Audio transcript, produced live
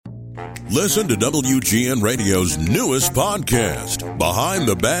Listen to WGN Radio's newest podcast, Behind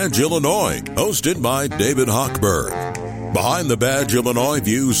the Badge Illinois, hosted by David Hochberg. Behind the Badge Illinois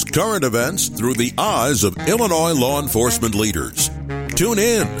views current events through the eyes of Illinois law enforcement leaders. Tune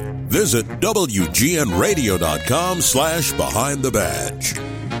in. Visit WGNRadio.com/Behind the Badge.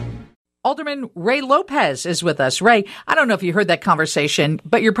 Alderman Ray Lopez is with us. Ray, I don't know if you heard that conversation,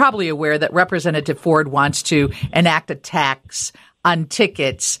 but you're probably aware that Representative Ford wants to enact a tax on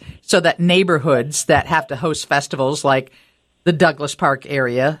tickets so that neighborhoods that have to host festivals like the Douglas Park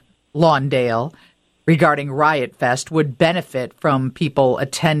area, Lawndale, regarding Riot Fest would benefit from people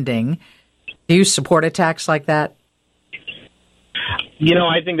attending. Do you support a tax like that? You know,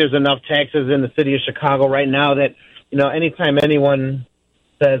 I think there's enough taxes in the city of Chicago right now that, you know, anytime anyone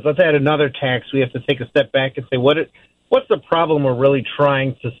says, let's add another tax, we have to take a step back and say, what's the problem we're really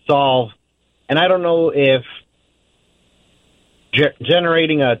trying to solve? And I don't know if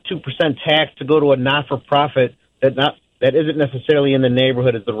generating a 2% tax to go to a not-for-profit that isn't necessarily in the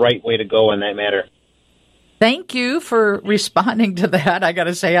neighborhood is the right way to go on that matter. Thank you for responding to that. I got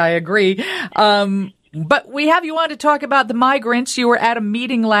to say I agree. But we have you on to talk about the migrants. You were at a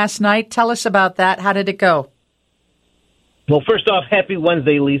meeting last night. Tell us about that. How did it go? Well, first off, happy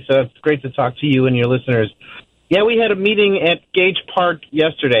Wednesday, Lisa. It's great to talk to you and your listeners. Yeah, we had a meeting at Gage Park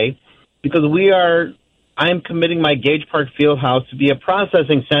yesterday because I'm committing my Gage Park Fieldhouse to be a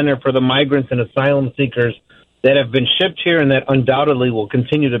processing center for the migrants and asylum seekers that have been shipped here and that undoubtedly will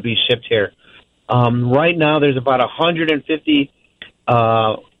continue to be shipped here. Right now, there's about 150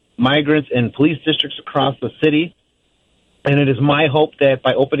 migrants in police districts across the city, and it is my hope that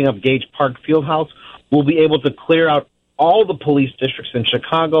by opening up Gage Park Fieldhouse, we'll be able to clear out all the police districts in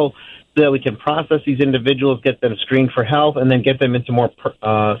Chicago so that we can process these individuals, get them screened for health, and then get them into more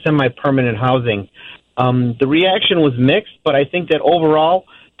semi-permanent housing. The reaction was mixed, but I think that overall,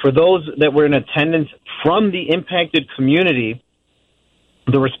 for those that were in attendance from the impacted community,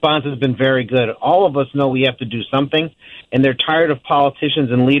 the response has been very good. All of us know we have to do something, and they're tired of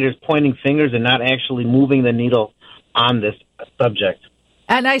politicians and leaders pointing fingers and not actually moving the needle on this subject.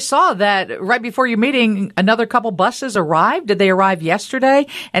 And I saw that right before your meeting, another couple buses arrived. Did they arrive yesterday?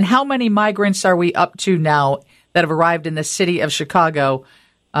 And how many migrants are we up to now that have arrived in the city of Chicago?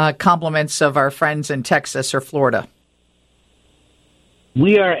 Compliments of our friends in Texas or Florida.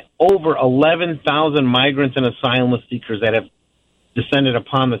 We are over 11,000 migrants and asylum seekers that have descended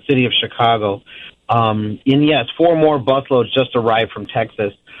upon the city of Chicago. And yes, 4 more busloads just arrived from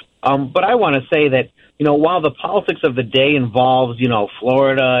Texas. But I want to say that, you know, while the politics of the day involves, you know,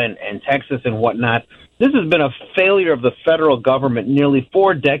 Florida and Texas and whatnot, this has been a failure of the federal government nearly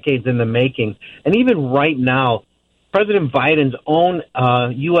 4 decades in the making. And even right now, President Biden's own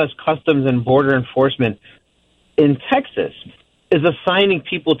U.S. Customs and Border Enforcement in Texas is assigning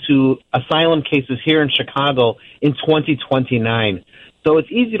people to asylum cases here in Chicago in 2029. So it's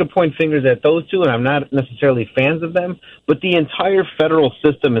easy to point fingers at those two, and I'm not necessarily fans of them, but the entire federal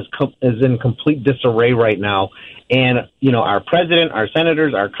system is in complete disarray right now. And, you know, our president, our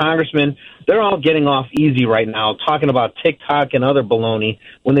senators, our congressmen, they're all getting off easy right now, talking about TikTok and other baloney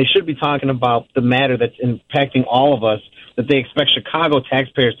when they should be talking about the matter that's impacting all of us that they expect Chicago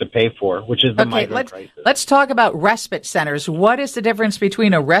taxpayers to pay for, which is the migrant crisis. Let's talk about respite centers. What is the difference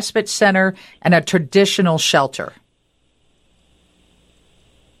between a respite center and a traditional shelter?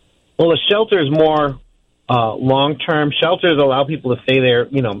 Well, a shelter is more long-term. Shelters allow people to stay there,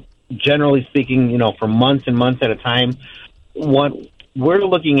 you know, generally speaking, you know, for months and months at a time. What we're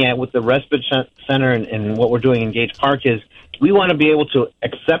looking at with the respite center and what we're doing in Gage Park is we want to be able to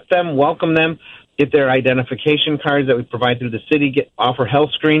accept them, welcome them, get their identification cards that we provide through the city, offer health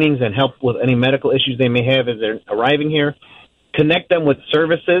screenings and help with any medical issues they may have as they're arriving here, connect them with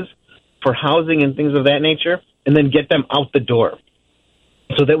services for housing and things of that nature, and then get them out the door,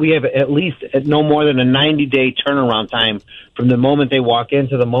 so that we have at least no more than a 90-day turnaround time from the moment they walk in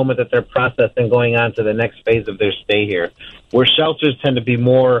to the moment that they're processed and going on to the next phase of their stay here, where shelters tend to be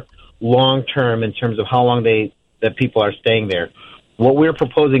more long-term in terms of how long that people are staying there. What we're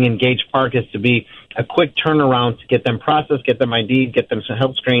proposing in Gage Park is to be a quick turnaround to get them processed, get them ID'd, get them some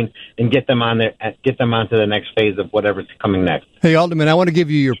health screen, and get them on to the next phase of whatever's coming next. Hey, Alderman, I want to give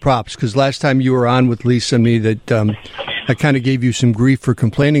you your props because last time you were on with Lisa and me that I kind of gave you some grief for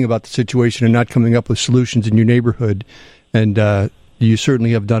complaining about the situation and not coming up with solutions in your neighborhood, and you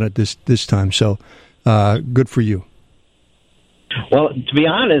certainly have done it this time. So good for you. Well, to be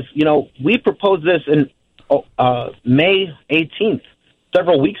honest, you know, we proposed this in May 18th,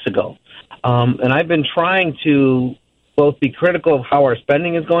 several weeks ago. And I've been trying to both be critical of how our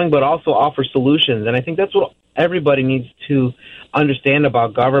spending is going, but also offer solutions. And I think that's what everybody needs to understand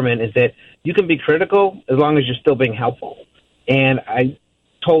about government is that you can be critical as long as you're still being helpful. And I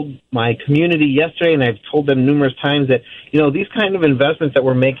told my community yesterday, and I've told them numerous times that, these kind of investments that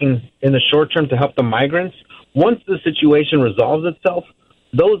we're making in the short term to help the migrants, once the situation resolves itself,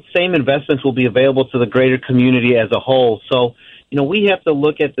 those same investments will be available to the greater community as a whole. So, we have to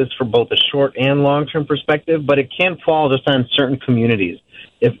look at this for both a short and long-term perspective, but it can't fall just on certain communities.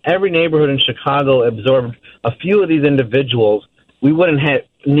 If every neighborhood in Chicago absorbed a few of these individuals, we wouldn't have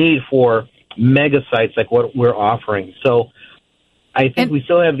need for mega sites like what we're offering. So I think we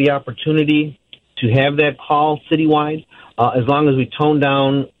still have the opportunity to have that call citywide, as long as we tone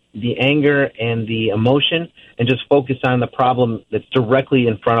down the anger and the emotion and just focus on the problem that's directly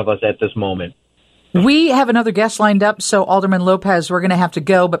in front of us at this moment. We have another guest lined up, so Alderman Lopez, we're going to have to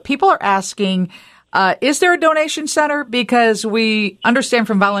go. But people are asking, is there a donation center? Because we understand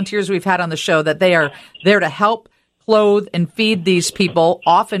from volunteers we've had on the show that they are there to help clothe and feed these people,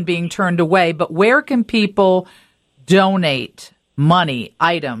 often being turned away. But where can people donate money,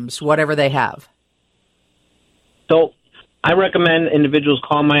 items, whatever they have? So I recommend individuals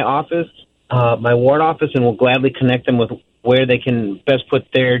call my office, my ward office, and we'll gladly connect them with where they can best put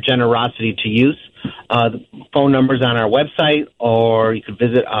their generosity to use. The phone number's on our website, or you could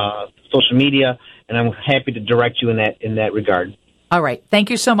visit social media, and I'm happy to direct you in that regard. All right. Thank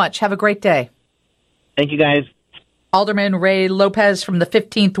you so much. Have a great day. Thank you, guys. Alderman Ray Lopez from the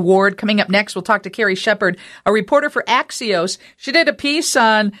 15th Ward. Coming up next, we'll talk to Carrie Shepard, a reporter for Axios. She did a piece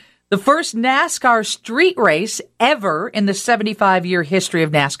on the first NASCAR street race ever in the 75-year history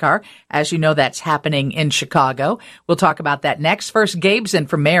of NASCAR. As you know, that's happening in Chicago. We'll talk about that next. First, Gabe's in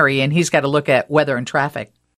from Mary, and he's got a look at weather and traffic.